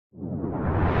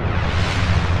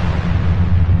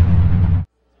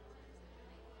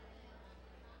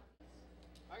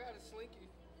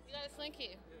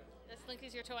Slinky. Yeah. This Slinky's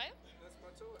your toy? That's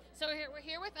my toy. So we're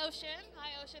here with Ocean.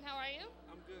 Hi, Ocean. How are you?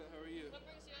 I'm good. How are you? What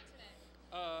brings you out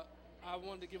today? I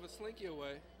wanted to give a Slinky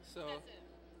away, so That's it.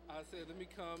 I said, let me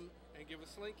come and give a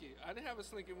Slinky. I didn't have a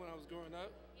Slinky when I was growing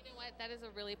up. You know what? That is a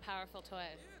really powerful toy.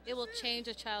 Yeah, It will this is. change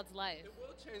a child's life. It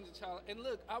will change a child. And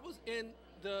look, I was in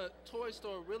the toy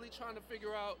store really trying to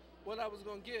figure out what I was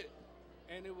going to get.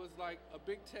 And it was like a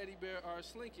big teddy bear or a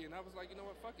Slinky. And I was like, you know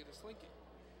what? Fuck it, a Slinky.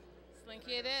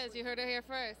 Slinky it is. You heard her here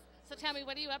first. So tell me,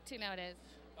 what are you up to nowadays?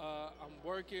 I'm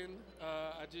working.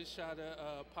 I just shot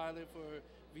a pilot for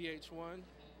VH1.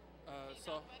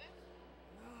 So.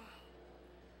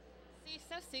 See,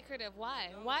 so secretive. Why?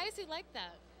 No. Why is he like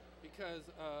that? Because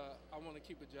I want to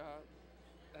keep a job.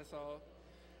 That's all.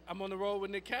 I'm on the road with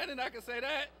Nick Cannon. I can say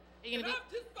that. You're And gonna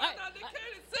I just found out Nick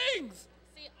Cannon sings.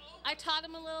 See, I taught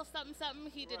him a little something,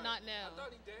 something he did Right. not know. I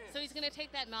thought he danced. So he's going to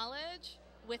take that knowledge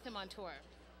with him on tour.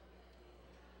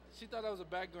 She thought I was a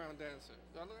background dancer.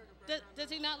 Do I look like a background Does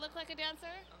he not look like a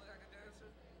dancer? I look like a dancer.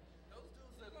 Those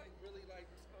dudes are like really like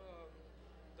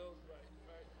those right.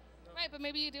 No, Right, but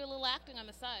maybe you do a little acting on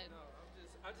the side. no,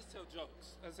 I just tell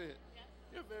jokes. That's it. Yeah.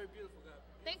 You're a very beautiful guy.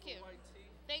 Thank Beautiful you. White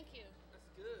teeth. Thank you. That's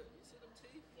good. You see them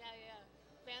teeth? Yeah, yeah.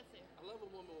 Fancy. I love a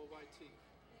woman with white teeth.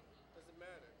 Doesn't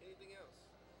matter. Anything else?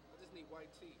 I just need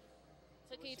white teeth.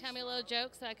 So When can you she tell me a little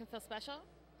smiles- joke so I can feel special?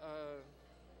 Uh,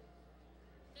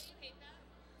 Don't you hate that?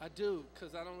 I do,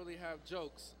 cause I don't really have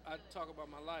jokes. I talk about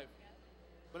my life,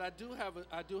 but I do have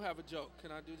a joke.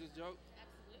 Can I do this joke?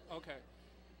 Absolutely. Okay.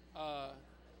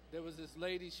 There was this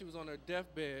lady. She was on her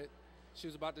deathbed. She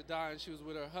was about to die, and she was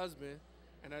with her husband.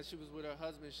 And as she was with her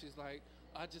husband, she's like,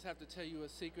 "I just have to tell you a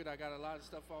secret. I got a lot of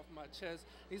stuff off my chest."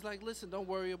 He's like, "Listen, don't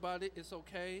worry about it. It's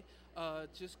okay.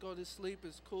 Just go to sleep.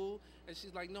 It's cool." And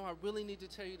she's like, "No, I really need to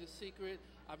tell you the secret.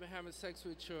 I've been having sex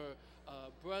with your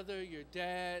brother, your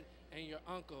dad, and your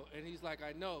uncle." And he's like,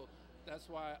 "I know. That's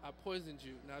why I poisoned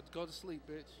you. Now go to sleep,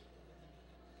 bitch."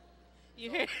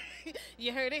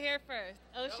 You heard it here first.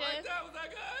 Ocean. You like that? Was that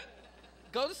good?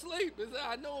 Go to sleep.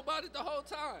 I know about it the whole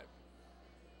time.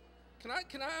 Can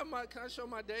I show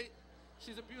my date?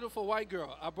 She's a beautiful white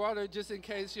girl. I brought her just in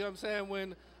case, you know what I'm saying,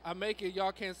 when I make it,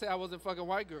 y'all can't say I wasn't fucking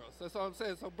white girls. That's all I'm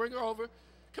saying. So bring her over.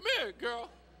 Come here, girl.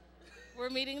 We're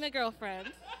meeting the girlfriend.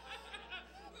 Look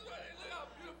how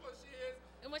beautiful she is.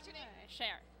 And what's your name?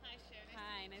 Cher. Hi, Sharon.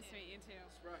 Hi, nice to meet you too.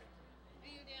 That's right. Are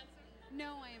you a dancer?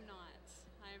 No, I am not.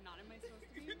 I am not. Am I supposed to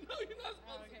be? No, you're not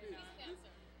supposed okay, to be. no. He's a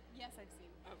dancer. Yes, I've seen.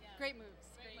 Yeah. Great moves.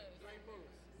 Great moves. Great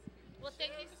moves. Well,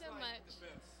 thank you Sharon's so like much. the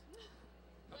best.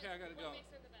 Okay, I gotta go. What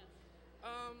makes her the best?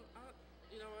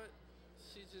 You know what?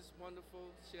 She's just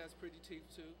wonderful. She has pretty teeth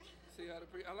too. See how the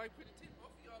pretty? I like pretty teeth.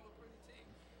 Both of y'all have pretty teeth.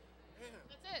 Damn.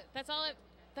 That's it.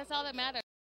 That's all that matters.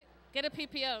 Get a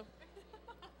PPO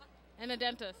and a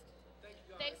dentist. Thank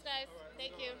you guys. Thanks, guys. All right,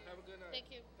 Thank go you. on. Have a good night. Thank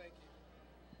you. Thank you.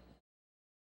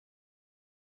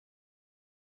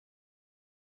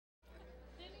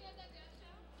 Didn't he have that dance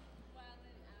show? Wild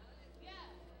and Out. Yeah.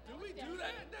 Do we do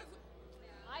that? That's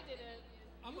I did it.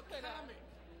 I'm a comic.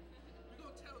 We're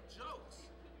gonna tell jokes.